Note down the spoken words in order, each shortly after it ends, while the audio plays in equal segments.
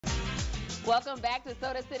Welcome back to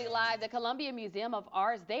Soda City Live. The Columbia Museum of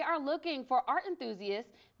Arts, they are looking for art enthusiasts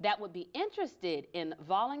that would be interested in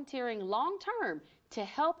volunteering long-term to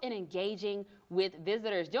help in engaging with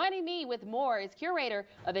visitors. Joining me with more is Curator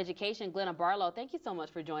of Education, Glenna Barlow. Thank you so much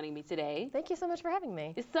for joining me today. Thank you so much for having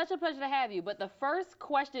me. It's such a pleasure to have you, but the first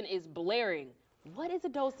question is blaring. What is a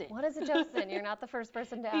docent? What is a docent? You're not the first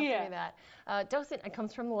person to ask me that. Docent, it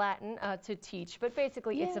comes from Latin, to teach, but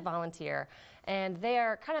basically it's a volunteer. And they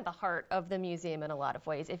are kind of the heart of the museum in a lot of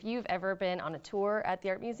ways. If you've ever been on a tour at the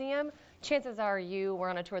Art Museum, chances are you were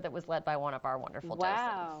on a tour that was led by one of our wonderful docents.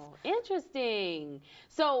 Wow, interesting.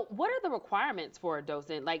 So what are the requirements for a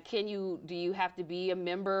docent? Like, do you have to be a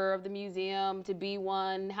member of the museum to be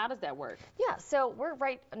one? How does that work? Yeah, so we're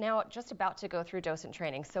right now just about to go through docent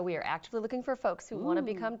training. So we are actively looking for folks who want to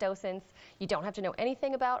become docents. You don't have to know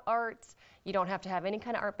anything about art. You don't have to have any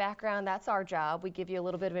kind of art background. That's our job. We give you a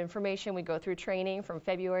little bit of information. We go through training from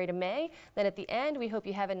February to May. Then at the end, we hope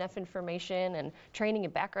you have enough information and training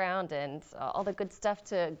and background and all the good stuff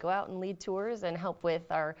to go out and lead tours and help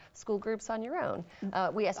with our school groups on your own.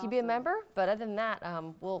 We ask you to be a member, but other than that,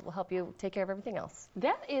 we'll help you take care of everything else.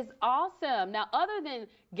 That is awesome. Now, other than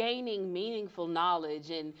gaining meaningful knowledge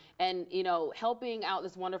and you know, helping out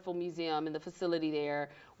this wonderful museum and the facility there,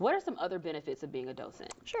 what are some other benefits of being a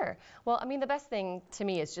docent? Sure. Well, I mean, the best thing to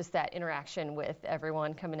me is just that interaction with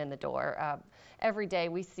everyone coming in the door. Every day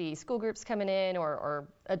we see school groups coming in or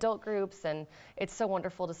adult groups, and it's so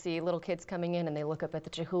wonderful to see little kids coming in and they look up at the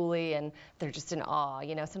Chihuly and they're just in awe.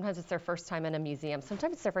 You know, sometimes it's their first time in a museum.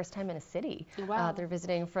 Sometimes it's their first time in a city. Wow. They're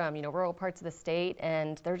visiting from, you know, rural parts of the state,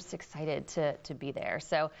 and they're just excited to be there.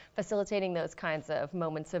 So facilitating those kinds of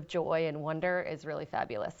moments of joy and wonder is really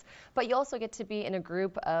fabulous. But you also get to be in a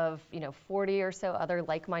group of, you know, 40 or so other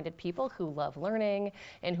like-minded people who love learning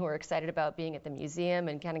and who are excited about being at the museum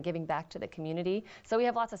and kind of giving back to the community. So we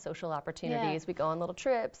have lots of social opportunities. We go on little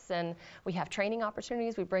trips, and we have training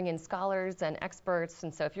opportunities. We bring in scholars and experts.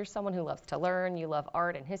 And so if you're someone who loves to learn, you love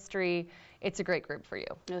art and history, it's a great group for you.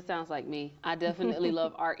 That sounds like me. I definitely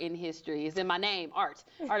love art and history. It's in my name, art,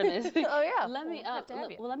 Artemis. Oh yeah. Let me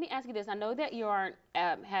let me ask you this. I know that you aren't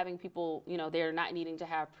having people, you know, they're not needing to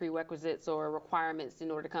have prerequisites or requirements in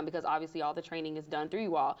order to come, because obviously all the training is done through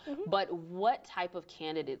you all. But what type of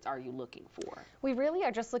candidates are you looking for? We really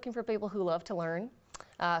are just looking for people who love to learn,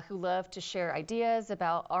 who love to share ideas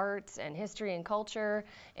about art and history and culture,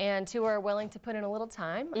 and who are willing to put in a little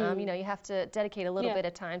time. You know, you have to dedicate a little bit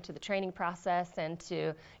of time to the training process and to,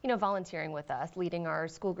 you know, volunteering with us, leading our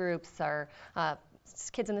school groups, our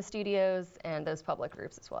kids in the studios, and those public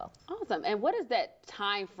groups as well. Awesome. And what is that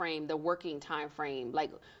time frame, the working time frame?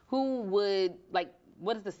 Like, who would, like,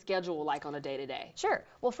 what is the schedule like on a day-to-day? Sure.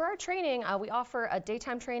 Well, for our training, we offer a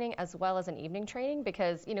daytime training as well as an evening training,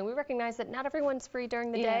 because, you know, we recognize that not everyone's free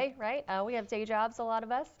during the day, right? We have day jobs, a lot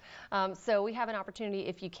of us. So we have an opportunity,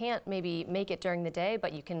 if you can't maybe make it during the day,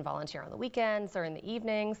 but you can volunteer on the weekends or in the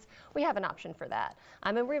evenings, we have an option for that.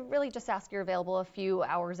 And we really just ask you're available a few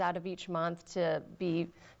hours out of each month to be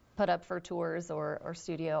put up for tours or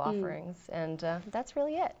studio offerings, and that's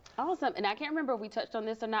really it. Awesome. And I can't remember if we touched on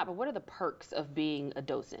this or not, but what are the perks of being a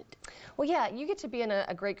docent? Well, yeah, you get to be in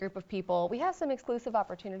a great group of people. We have some exclusive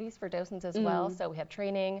opportunities for docents as well. So we have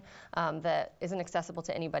training that isn't accessible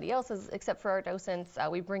to anybody else except for our docents.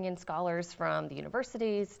 We bring in scholars from the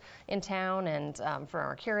universities in town and for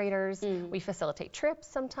our curators. We facilitate trips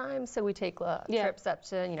sometimes, so we take trips up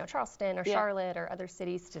to, you know, Charleston or Charlotte or other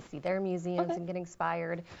cities to see their museums and get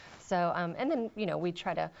inspired. So, and then, you know, we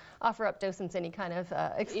try to offer up docents any kind of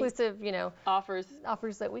exclusive, you know, offers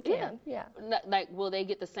that we can. Yeah. Like, will they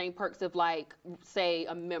get the same perks of, like, say,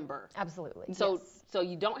 a member? Absolutely. So, yes. So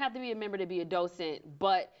you don't have to be a member to be a docent,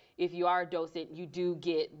 but if you are a docent, you do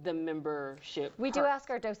get the membership. We do ask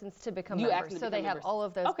our docents to become members, so they have all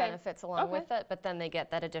of those benefits along with it, but then they get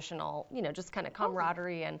that additional, you know, just kind of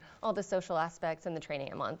camaraderie and all the social aspects and the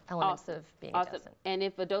training elements of being a docent. And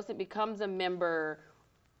if a docent becomes a member,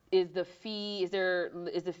 is the fee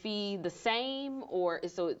the same, or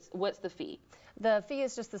what's the fee? The fee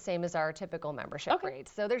is just the same as our typical membership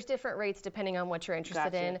rates. So there's different rates depending on what you're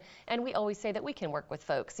interested in. And we always say that we can work with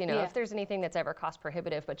folks. You know, if there's anything that's ever cost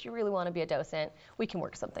prohibitive, but you really want to be a docent, we can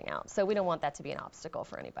work something out. So we don't want that to be an obstacle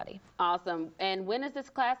for anybody. Awesome. And when is this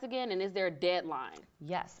class again? And is there a deadline?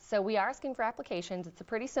 Yes. So we are asking for applications. It's a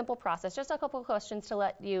pretty simple process. Just a couple of questions to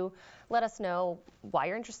let us know why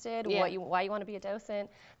you're interested, why you want to be a docent.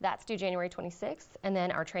 That's due January 26th. And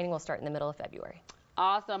then our training will start in the middle of February.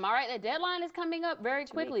 Awesome. All right, the deadline is coming up very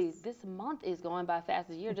 2 quickly. weeks. This month is going by fast.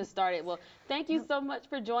 The year just started. Well, thank you so much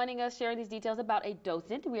for joining us, sharing these details about a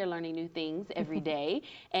docent. We are learning new things every day,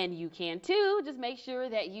 and you can too. Just make sure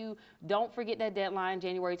that you don't forget that deadline,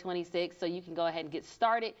 January 26th, so you can go ahead and get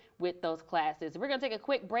started with those classes. We're going to take a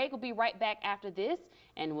quick break. We'll be right back after this,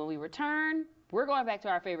 and when we return, we're going back to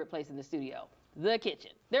our favorite place in the studio, the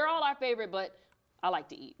kitchen. They're all our favorite, but I like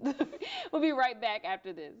to eat. We'll be right back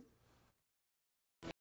after this.